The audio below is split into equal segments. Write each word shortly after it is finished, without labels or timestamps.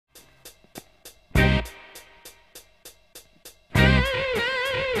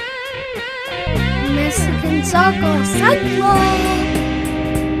Michigan Soccer Central.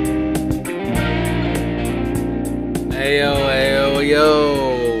 Ayo.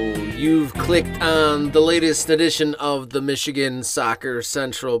 You've clicked on the latest edition of the Michigan Soccer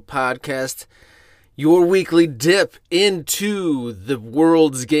Central podcast, your weekly dip into the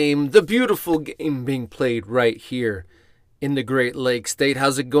world's game, the beautiful game being played right here in the Great Lakes State.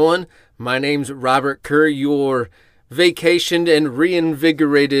 How's it going? My name's Robert Kerr, your vacationed and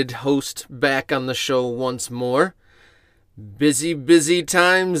reinvigorated host, back on the show once more. Busy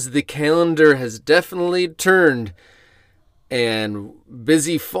times. The calendar has definitely turned, and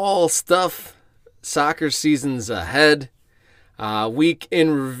busy fall stuff. Soccer season's ahead. Week in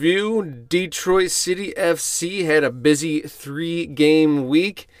review, Detroit City FC had a busy 3-game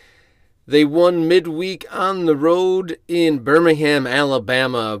week. They won midweek on the road in Birmingham,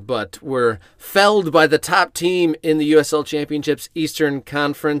 Alabama, but were felled by the top team in the USL Championship's Eastern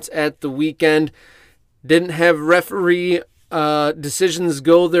Conference at the weekend. Didn't have referee decisions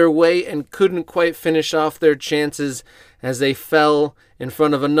go their way and couldn't quite finish off their chances as they fell in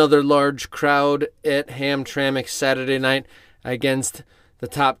front of another large crowd at Hamtramck Saturday night against the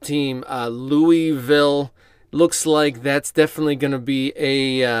top team, Louisville. Looks like that's definitely going to be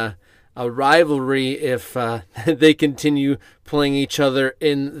a rivalry if they continue playing each other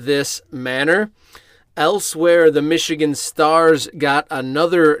in this manner. Elsewhere, the Michigan Stars got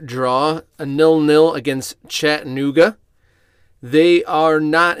another draw, a 0-0 against Chattanooga. They are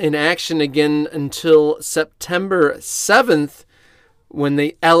not in action again until September 7th when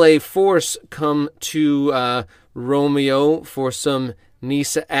the LA Force come to Romeo for some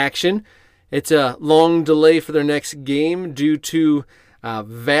NISA action. It's a long delay for their next game due to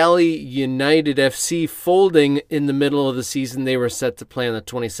Valley United FC folding in the middle of the season. They were set to play on the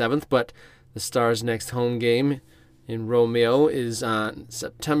 27th, but the Stars' next home game in Romeo is on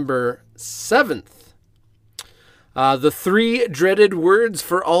September 7th. The 3 dreaded words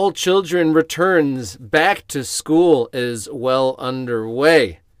for all children returns. Back to school is well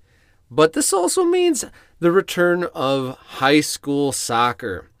underway. But this also means the return of high school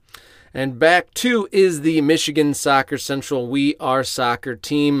soccer. And back too is the Michigan Soccer Central We Are Soccer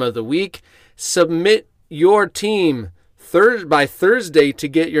Team of the Week. Submit your team by Thursday to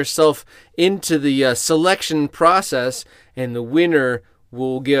get yourself into the selection process, and the winner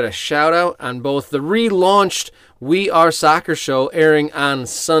will get a shout out on both the relaunched We Are Soccer show airing on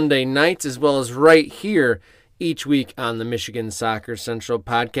Sunday nights, as well as right here each week on the Michigan Soccer Central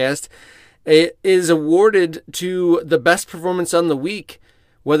podcast. It is awarded to the best performance on the week,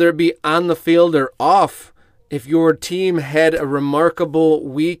 whether it be on the field or off. If your team had a remarkable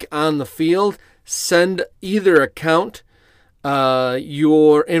week on the field, send either account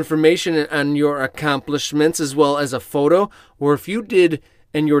your information on your accomplishments as well as a photo. Or if you did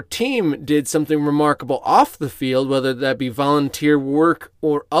and your team did something remarkable off the field, whether that be volunteer work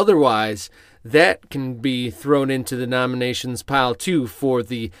or otherwise, that can be thrown into the nominations pile too for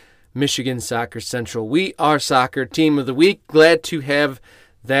the Michigan Soccer Central We Are Soccer Team of the Week. Glad to have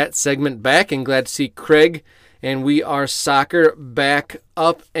that segment back, and glad to see Craig and We Are Soccer back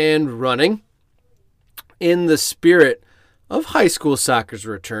up and running. In the spirit of high school soccer's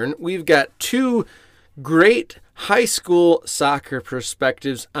return, we've got 2 great high school soccer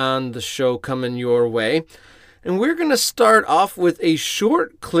perspectives on the show coming your way. And we're going to start off with a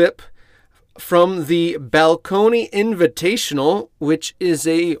short clip from the Balcony Invitational, which is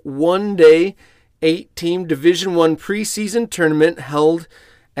a 1-day 8-team Division I preseason tournament held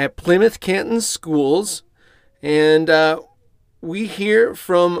at Plymouth Canton Schools. And we hear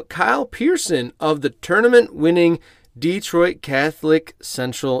from Kyle Pierson of the tournament-winning Detroit Catholic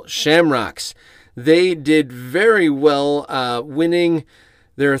Central Shamrocks. They did very well, winning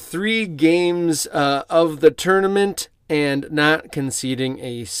their 3 games of the tournament and not conceding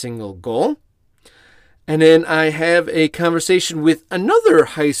a single goal. And then I have a conversation with another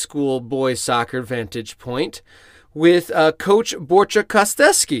high school boys soccer vantage point with Coach Borce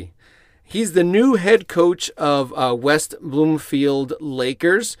Kosteski. He's the new head coach of West Bloomfield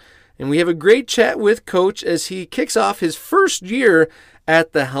Lakers. And we have a great chat with Coach as he kicks off his first year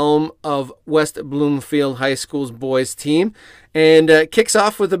at the helm of West Bloomfield High School's boys team, and kicks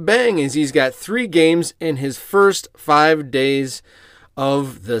off with a bang as he's got 3 games in his first 5 days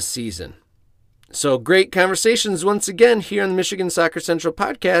of the season. So great conversations once again here on the Michigan Soccer Central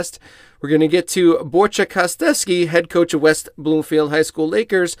podcast. We're going to get to Borce Kosteski, head coach of West Bloomfield High School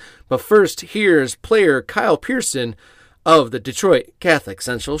Lakers. But first, here's player Kyle Pierson of the Detroit Catholic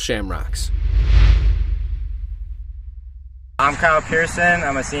Central Shamrocks. I'm Kyle Pierson.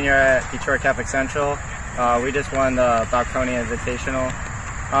 I'm a senior at Detroit Catholic Central. We just won the Balcony Invitational.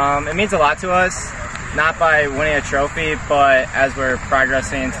 It means a lot to us. not by winning a trophy, but as we're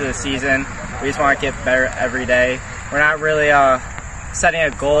progressing into the season, we just want to get better every day. We're not really setting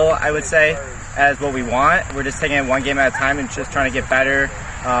a goal, I would say, as what we want. We're just taking it one game at a time and just trying to get better.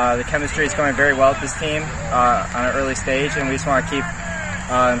 The chemistry is going very well with this team on an early stage, and we just want to keep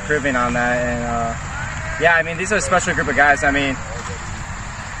improving on that. And these are a special group of guys. I'm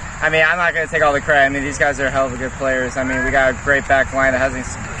not going to take all the credit. These guys are hell of a good players. We got a great back line that hasn't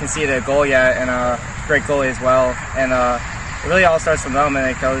conceded a goal yet, and a great goalie as well. And it really all starts from them, and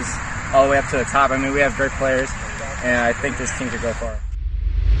it goes all the way up to the top. We have great players, and I think this team could go far.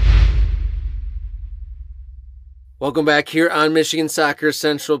 Welcome back here on Michigan Soccer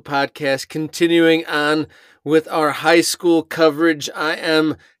Central Podcast, continuing on with our high school coverage. I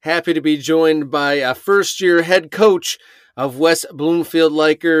am happy to be joined by a first-year head coach of West Bloomfield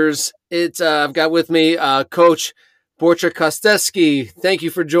Lakers. I've got with me Coach Borce Kosteski. Thank you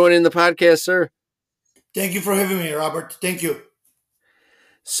for joining the podcast, sir. Thank you for having me, Robert. Thank you.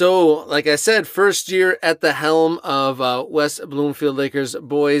 So, like I said, first year at the helm of West Bloomfield Lakers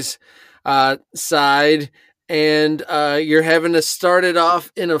boys side. And you're having to start it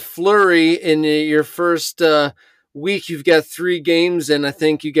off in a flurry in your first week. You've got 3 games, and I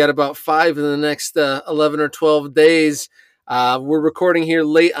think you got about 5 in the next 11 or 12 days. We're recording here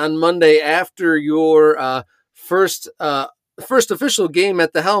late on Monday after your first official game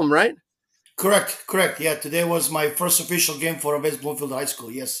at the helm, right? Correct. Yeah, today was my first official game for West Bloomfield High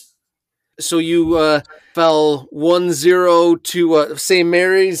School, yes. So you fell 1-0 to St.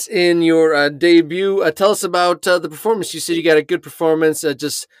 Mary's in your debut. Tell us about the performance. You said you got a good performance,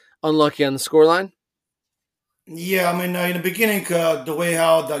 just unlucky on the scoreline. Yeah, in the beginning, the way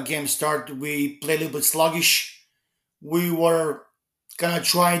how the game started, we played a little bit sluggish. We were kind of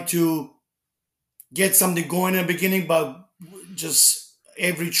trying to get something going in the beginning, but just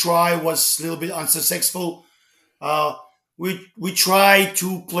every try was a little bit unsuccessful. We try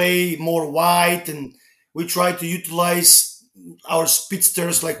to play more wide, and we try to utilize our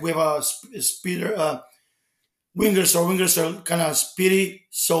speedsters. Like we have a speeder wingers. Our wingers are kind of speedy,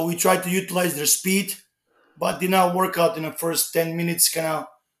 so we try to utilize their speed, but did not work out in the first 10 minutes. Kind of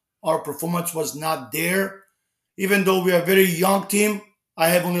our performance was not there, even though we are a very young team. I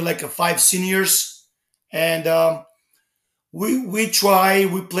have only like 5 seniors, and we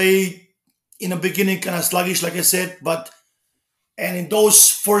play in the beginning kind of sluggish, like I said, and in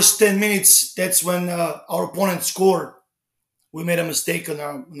those first 10 minutes, that's when our opponent scored. We made a mistake on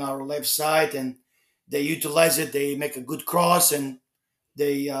our left side, and they utilize it. They make a good cross, and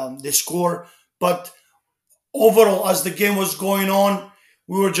they score. But overall, as the game was going on,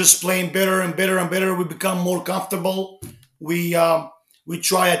 we were just playing better and better and better. We become more comfortable. We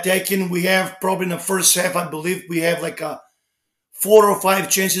try attacking. We have probably in the first half, I believe, we have like 4 or 5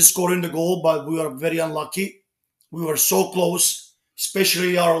 chances scoring the goal, but we were very unlucky. We were so close.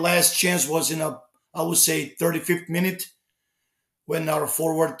 Especially our last chance was in I would say, 35th minute when our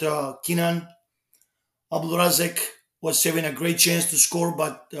forward, Kenan Abdulrazak, was having a great chance to score,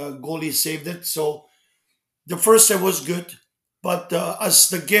 but goalie saved it. So the first set was good. But as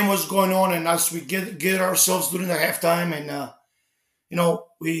the game was going on and as we get ourselves during the halftime and,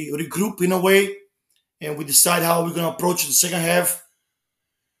 we regroup in a way and we decide how we're going to approach the second half,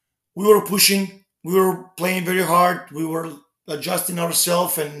 we were pushing. We were playing very hard. We were adjusting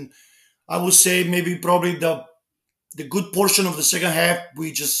ourselves, and I would say maybe probably the good portion of the second half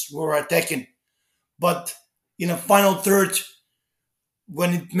we just were attacking. But in the final third,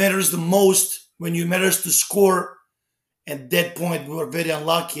 when it matters the most, when you matters to score, at that point we were very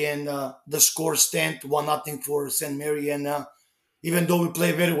unlucky, and the score stand 1-0 for St. Mary. And even though we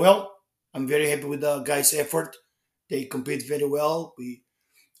play very well, I'm very happy with the guys' effort. They compete very well. We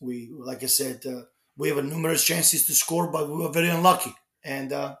like I said. We have numerous chances to score, but we were very unlucky.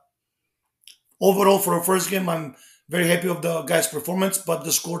 And overall, for our first game, I'm very happy with the guys' performance, but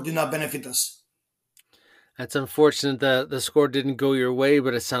the score did not benefit us. That's unfortunate that the score didn't go your way,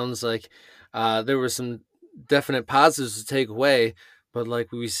 but it sounds like there were some definite positives to take away. But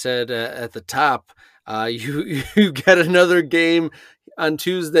like we said at the top, you get another game on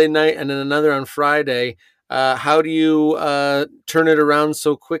Tuesday night and then another on Friday. How do you turn it around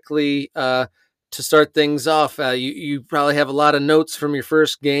so quickly to start things off? You probably have a lot of notes from your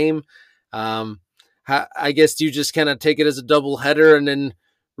first game. I guess you just kind of take it as a double header and then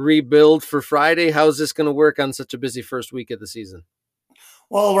rebuild for Friday. How's this going to work on such a busy first week of the season?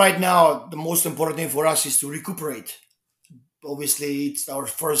 Well, right now, the most important thing for us is to recuperate. Obviously, it's our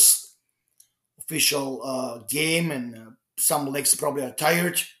first official game, and some legs probably are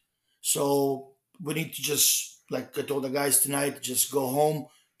tired. So we need to just, like I told the guys tonight, just go home,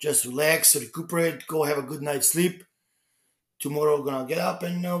 just relax, recuperate, go have a good night's sleep. Tomorrow we're gonna get up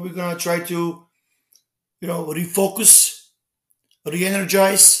and we're gonna try to refocus,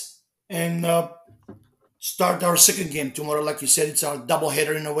 re-energize, and start our second game tomorrow. Like you said, it's our double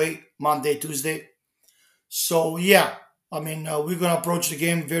header in a way, Monday, Tuesday. So yeah, I mean we're gonna approach the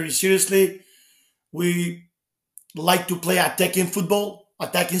game very seriously. We like to play attacking football,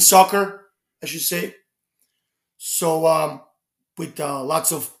 attacking soccer, I should say. So with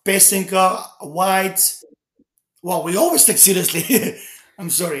lots of passing wides. Well, we always take seriously. I'm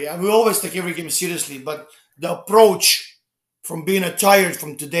sorry, we always take every game seriously, but the approach from being tired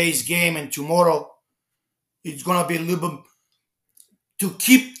from today's game and tomorrow, it's gonna be a little bit to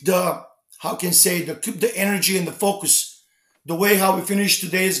keep the how can I say the keep the energy and the focus the way how we finish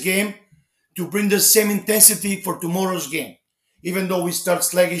today's game to bring the same intensity for tomorrow's game. Even though we start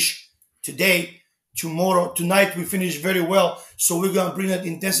sluggish today, tomorrow, tonight we finish very well. So we're gonna bring that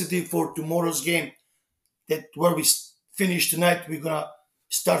intensity for tomorrow's game. That where we finish tonight, we're gonna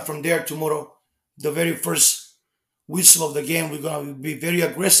start from there tomorrow. The very first whistle of the game, we're gonna be very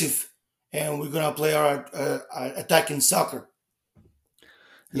aggressive, and we're gonna play our attacking soccer.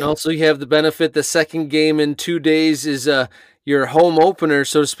 And Yep. also, you have the benefit the second game in 2 days is your home opener,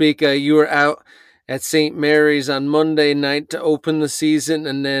 so to speak. You were out at St. Mary's on Monday night to open the season,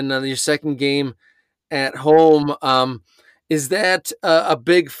 and then your second game at home. Is that a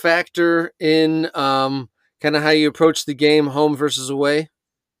big factor in kind of how you approach the game, home versus away?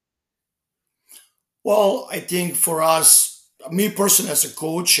 Well, I think for us, me personally as a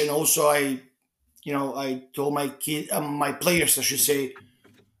coach, and also I told my my players, I should say,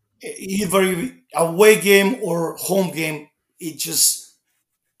 either away game or home game,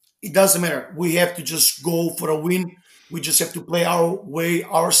 it doesn't matter. We have to just go for a win. We just have to play our way,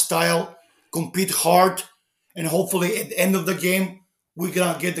 our style, compete hard, and hopefully at the end of the game, we're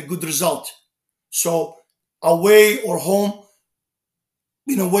gonna get a good result. So away or home,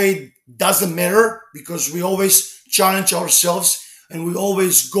 in a way, doesn't matter because we always challenge ourselves and we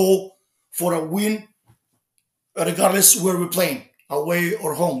always go for a win regardless where we're playing, away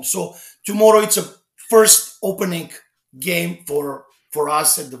or home. So tomorrow it's a first opening game for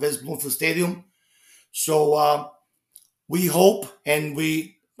us at the West Bloomfield Stadium. So we hope and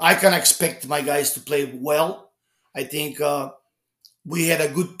we I can expect my guys to play well. I think we had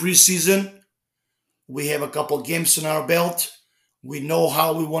a good preseason. We have a couple games in our belt. We know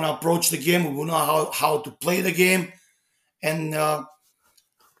how we want to approach the game. We know how to play the game. And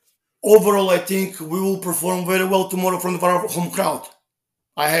overall, I think we will perform very well tomorrow from our home crowd.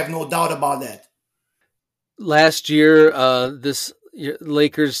 I have no doubt about that. Last year, this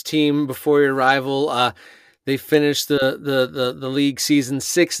Lakers team before your arrival, they finished the league season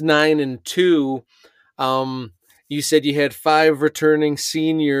 6-9-2. You said you had 5 returning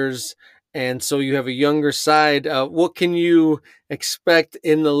seniors, and so you have a younger side. What can you expect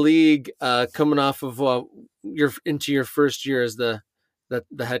in the league coming off of your first year as the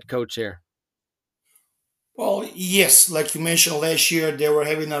head coach here? Well, yes, like you mentioned, last year they were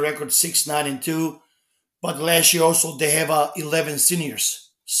having a record 6-9-2, but last year also they have 11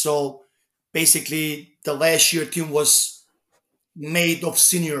 seniors. So basically, the last year team was made of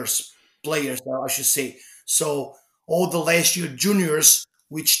seniors players, I should say. So all the last year juniors,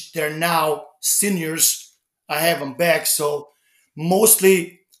 which they're now seniors, I have them back. So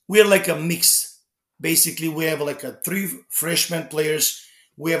mostly we're like a mix. Basically, we have like a 3 freshman players.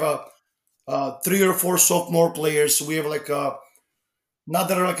 We have a 3 or 4 sophomore players. We have like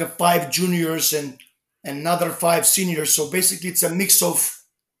another like a 5 juniors and another 5 seniors. So basically, it's a mix of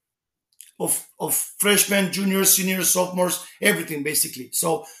freshmen, juniors, seniors, sophomores, everything basically.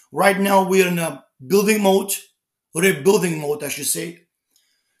 So right now we're in a building mode, rebuilding mode, I should say.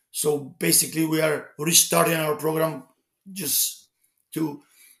 So basically, we are restarting our program just to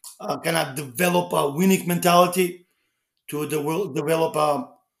kind of develop a winning mentality, to develop a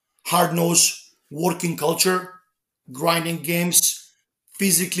hard nosed working culture, grinding games,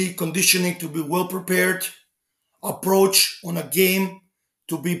 physically conditioning to be well prepared, approach on a game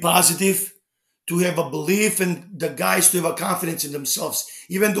to be positive, to have a belief in the guys, to have a confidence in themselves.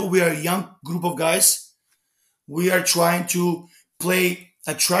 Even though we are a young group of guys, we are trying to play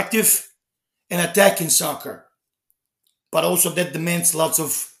attractive and attacking soccer, but also that demands lots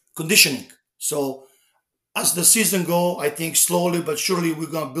of conditioning. So as the season go, I think slowly but surely we're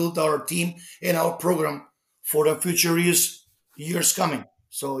gonna build our team and our program for the future years coming.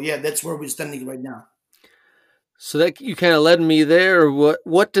 So yeah, that's where we're standing right now. So that you kind of led me there.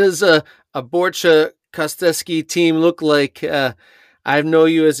 What does a Borce Kosteski team look like? I know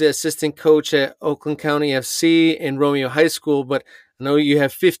you as the assistant coach at Oakland County FC and Romeo High School, but I know you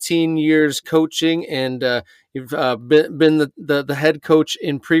have 15 years coaching, and you've been the head coach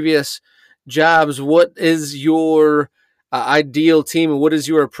in previous jobs. What is your ideal team, and what is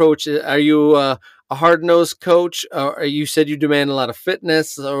your approach? Are you a hard nosed coach? Or you said you demand a lot of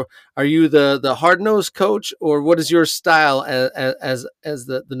fitness, or are you the hard nosed coach, or what is your style as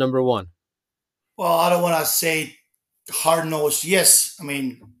the number one? Well, I don't want to say hard nosed. Yes, I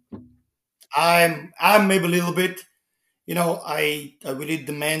mean I'm maybe a little bit. I really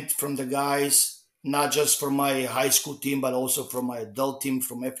demand from the guys, not just from my high school team, but also from my adult team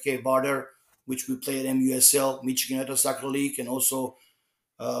from FK Barter, which we play at MUSL, Michigan United Soccer League, and also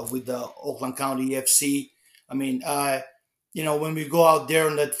with the Oakland County FC. I mean, when we go out there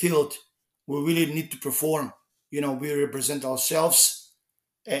on that field, we really need to perform. We represent ourselves,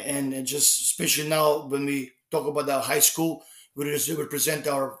 and just especially now when we talk about our high school, we just represent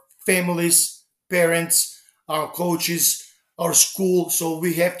our families, parents, our coaches, our school. So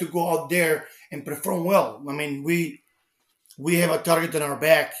we have to go out there and perform well. I mean, we have a target on our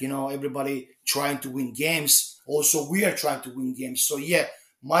back. Everybody trying to win games. Also, we are trying to win games. So yeah,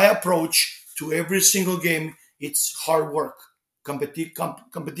 my approach to every single game, it's hard work,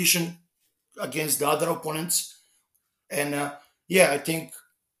 competition against the other opponents, and yeah, I think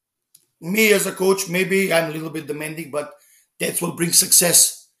me as a coach, maybe I'm a little bit demanding, but that's what brings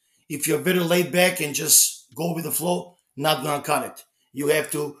success. If you're very laid back and just go with the flow, not gonna cut it. You have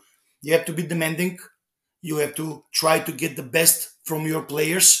to be demanding. You have to try to get the best from your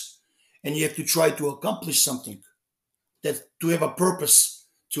players, and you have to try to accomplish something that to have a purpose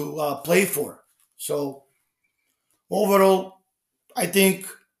to play for. So overall, I think,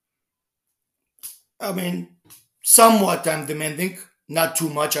 I mean, somewhat I'm demanding, not too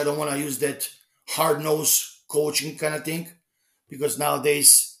much. I don't want to use that hard nosed coaching kind of thing because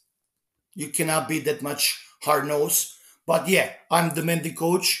nowadays you cannot be that much hard nosed. But yeah, I'm demanding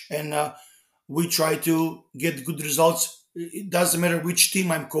coach, and we try to get good results. It doesn't matter which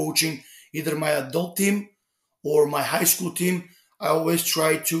team I'm coaching, either my adult team or my high school team. I always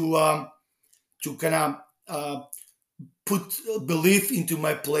try to kind of put belief into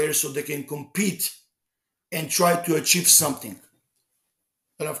my players so they can compete and try to achieve something.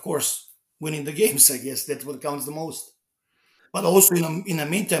 And of course, winning the games, I guess that's what counts the most. But also in the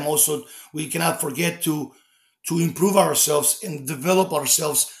meantime, also we cannot forget to improve ourselves and develop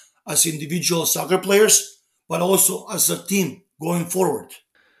ourselves as individual soccer players, but also as a team going forward.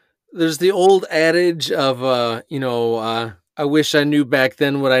 There's the old adage of I wish I knew back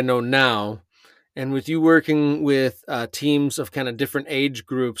then what I know now. And with you working with teams of kind of different age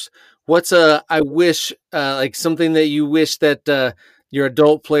groups, what's a I wish like something that you wish that your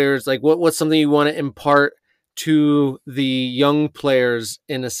adult players like what's something you want to impart to the young players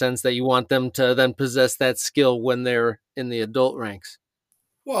in a sense that you want them to then possess that skill when they're in the adult ranks?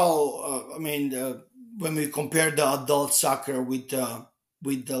 Well, I mean, when we compare the adult soccer with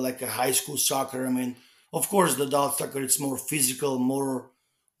like a high school soccer, I mean, of course, the adult soccer it's more physical,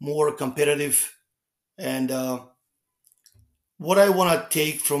 more competitive, and what I want to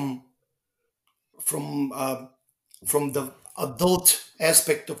take from from the adult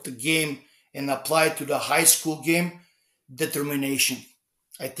aspect of the game and apply it to the high school game, determination.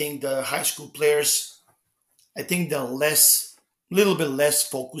 I think the high school players, I think they're little bit less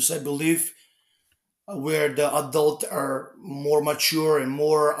focused, I believe, where the adult are more mature and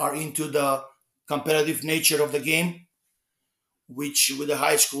more are into the competitive nature of the game, which with the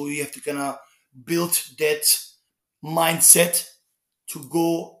high school you have to kind of build that mindset to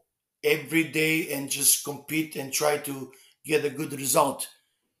go every day and just compete and try to get a good result.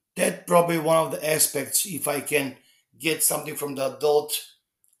 That probably one of the aspects. If I can get something from the adult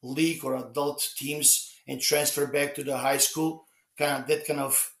league or adult teams and transfer back to the high school, kind of that kind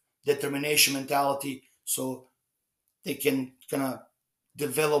of determination mentality, so they can kind of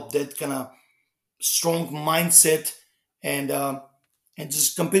develop that kind of strong mindset and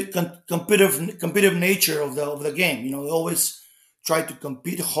just competitive nature of the game. Always try to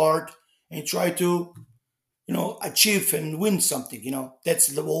compete hard and try to achieve and win something. That's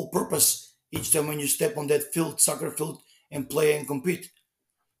the whole purpose. Each time when you step on that field, soccer field, and play and compete,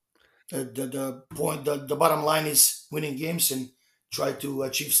 the point, the bottom line is winning games and try to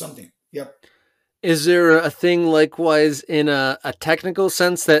achieve something. Yep. Is there a thing likewise in a technical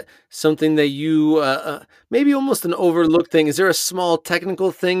sense that something that you maybe almost an overlooked thing? Is there a small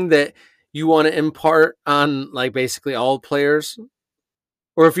technical thing that you want to impart on like basically all players?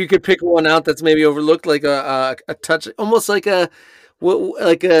 Or if you could pick one out that's maybe overlooked, like a touch, almost like a what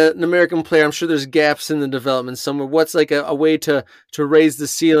like an American player? I'm sure there's gaps in the development somewhere. What's like a way to raise the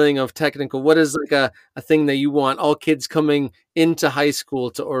ceiling of technical? What is like a thing that you want all kids coming into high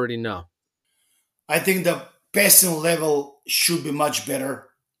school to already know? I think the passing level should be much better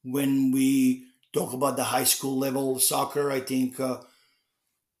when we talk about the high school level soccer. I think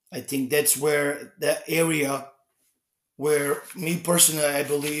that's where the area where me personally, I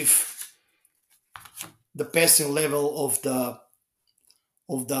believe the passing level of the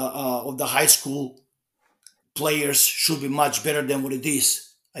high school players should be much better than what it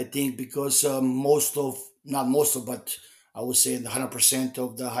is. I think because most of not most of but I would say 100%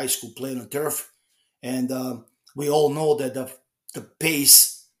 of the high school play on turf, and we all know that the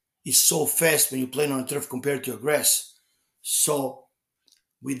pace is so fast when you play on turf compared to a grass. So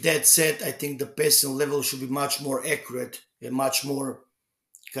with that said, I think the passing level should be much more accurate and much more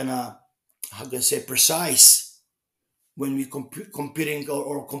kind of how can I say precise when we competing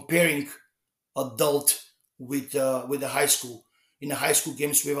or comparing adult with the high school. In the high school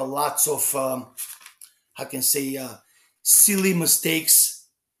games, we have a lots of how can I say silly mistakes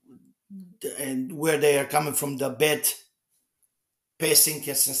and where they are coming from the bad passing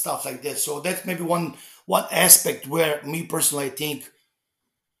kits and stuff like that. So that's maybe one aspect where me personally I think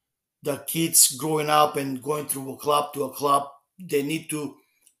the kids growing up and going through a club to a club, they need to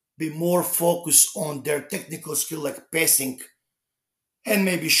be more focused on their technical skill like passing and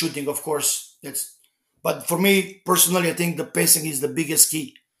maybe shooting, of course. That's but for me personally, I think the passing is the biggest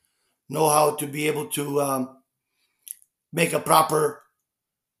key. Know how to be able to make a proper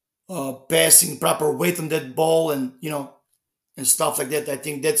passing, proper weight on that ball, and and stuff like that. I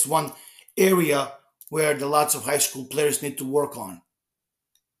think that's one area where the lots of high school players need to work on.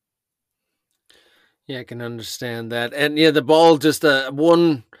 Yeah, I can understand that. And yeah, the ball just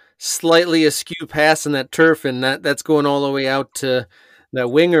one slightly askew pass in that turf, and that's going all the way out to that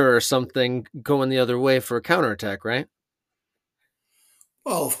winger or something going the other way for a counterattack, right?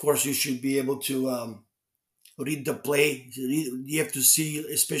 Well, of course, you should be able to read the play. You have to see,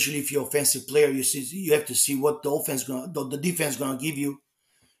 especially if you're offensive player, you have to see what the defense gonna give you.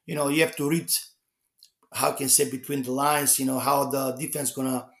 You have to read how can I say between the lines. How the defense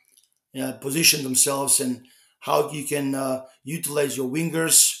gonna position themselves and how you can utilize your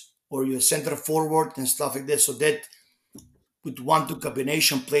wingers or your center forward and stuff like that. So that with one-two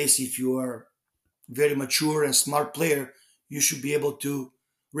combination plays, if you are very mature and smart player, you should be able to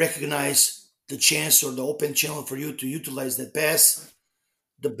recognize the chance or the open channel for you to utilize that pass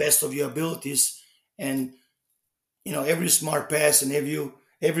the best of your abilities. And every smart pass and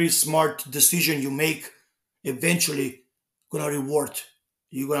every smart decision you make eventually gonna reward.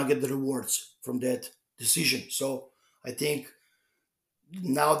 You're gonna get the rewards from that decision. So I think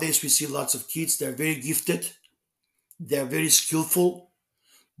nowadays we see lots of kids, they're very gifted, they're very skillful,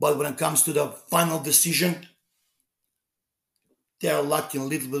 but when it comes to the final decision, they are lacking a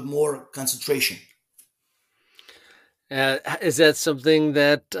little bit more concentration. Is that something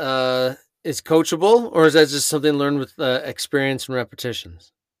that is coachable, or is that just something learned with experience and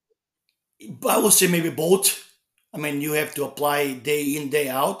repetitions? I would say maybe both. I mean, you have to apply day in, day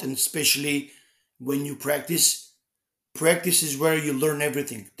out, and especially when you practice. Practice is where you learn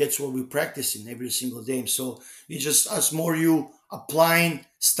everything. That's what we practice in every single day. So it's just as more you applying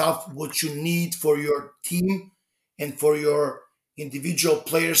stuff what you need for your team and for your individual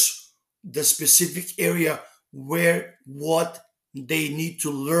players, the specific area where what they need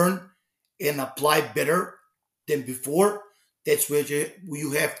to learn and apply better than before. That's where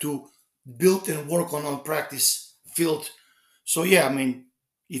you have to build and work on practice field. So yeah, I mean,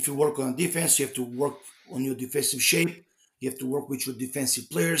 if you work on defense, you have to work on your defensive shape. You have to work with your defensive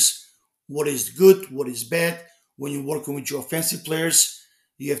players. What is good? What is bad? When you're working with your offensive players,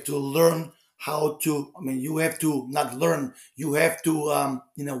 you have to learn how to. I mean, you have to not learn. You have to,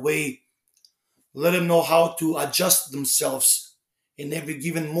 in a way, let them know how to adjust themselves in every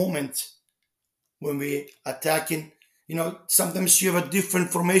given moment when we attacking. Sometimes you have a different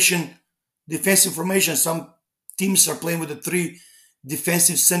formation, defensive formation. Some teams are playing with the three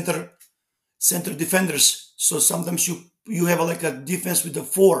defensive center defenders. So sometimes you have like a defense with the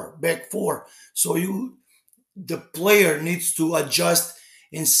four back four. So the player needs to adjust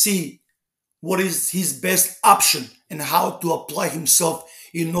and see what is his best option and how to apply himself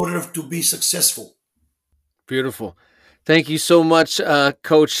in order to be successful. Beautiful. Thank you so much,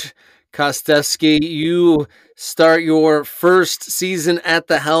 Coach Kosteski. You start your first season at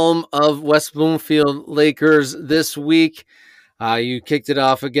the helm of West Bloomfield Lakers this week. You kicked it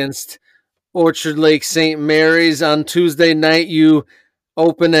off against Orchard Lake St. Mary's on Tuesday night. You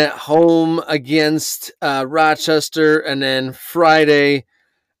open at home against Rochester, and then Friday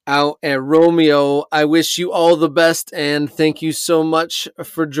out at Romeo. I wish you all the best, and thank you so much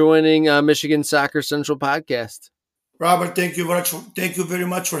for joining Michigan Soccer Central podcast. Robert, thank you very much. Thank you very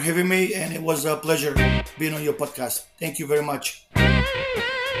much for having me, and it was a pleasure being on your podcast. Thank you very much.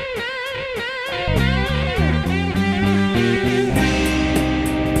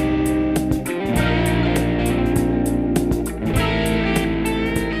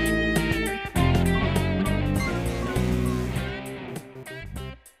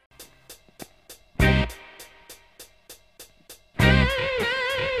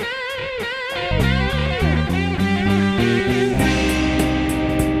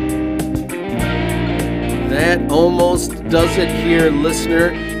 That almost does it here, listener.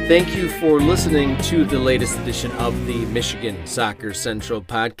 Thank you for listening to the latest edition of the Michigan Soccer Central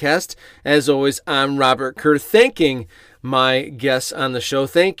podcast. As always, I'm Robert Kerr, thanking my guests on the show.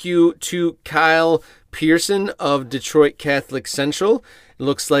 Thank you to Kyle Pierson of Detroit Catholic Central. It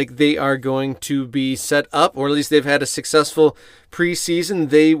looks like they are going to be set up, or at least they've had a successful preseason.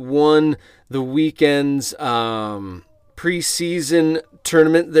 They won the weekend's preseason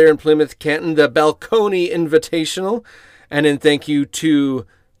tournament there in Plymouth, Canton, the Balcony Invitational. And then thank you to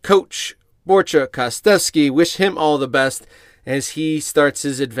Coach Borce Kosteski. Wish him all the best as he starts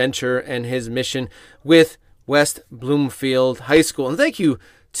his adventure and his mission with West Bloomfield High School. And thank you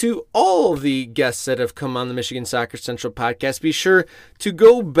to all of the guests that have come on the Michigan Soccer Central podcast. Be sure to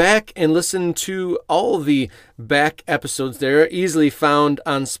go back and listen to all the back episodes. They're easily found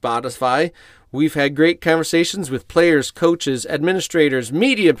on Spotify. We've had great conversations with players, coaches, administrators,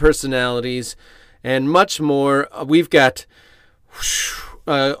 media personalities, and much more. We've got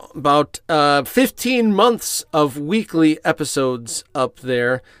about 15 months of weekly episodes up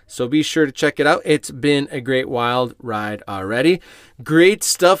there, so be sure to check it out. It's been a great wild ride already. Great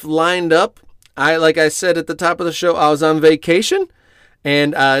stuff lined up. Like I said at the top of the show, I was on vacation,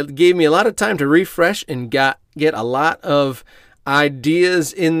 and it gave me a lot of time to refresh and get a lot of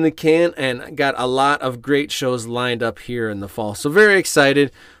ideas in the can, and got a lot of great shows lined up here in the fall. So very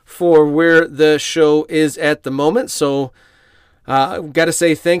excited for where the show is at the moment. So got to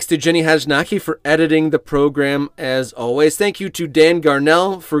say thanks to Jenny Hajnaki for editing the program as always. Thank you to Dan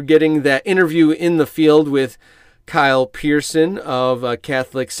Garnell for getting that interview in the field with Kyle Pierson of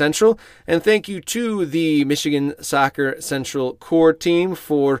Catholic Central. And thank you to the Michigan Soccer Central core team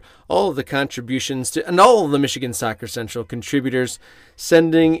for all of the contributions to, and all of the Michigan Soccer Central contributors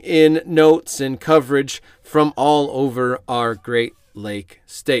sending in notes and coverage from all over our Great Lake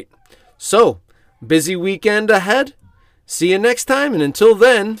State. So, busy weekend ahead. See you next time, and until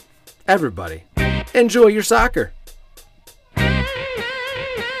then, everybody, enjoy your soccer.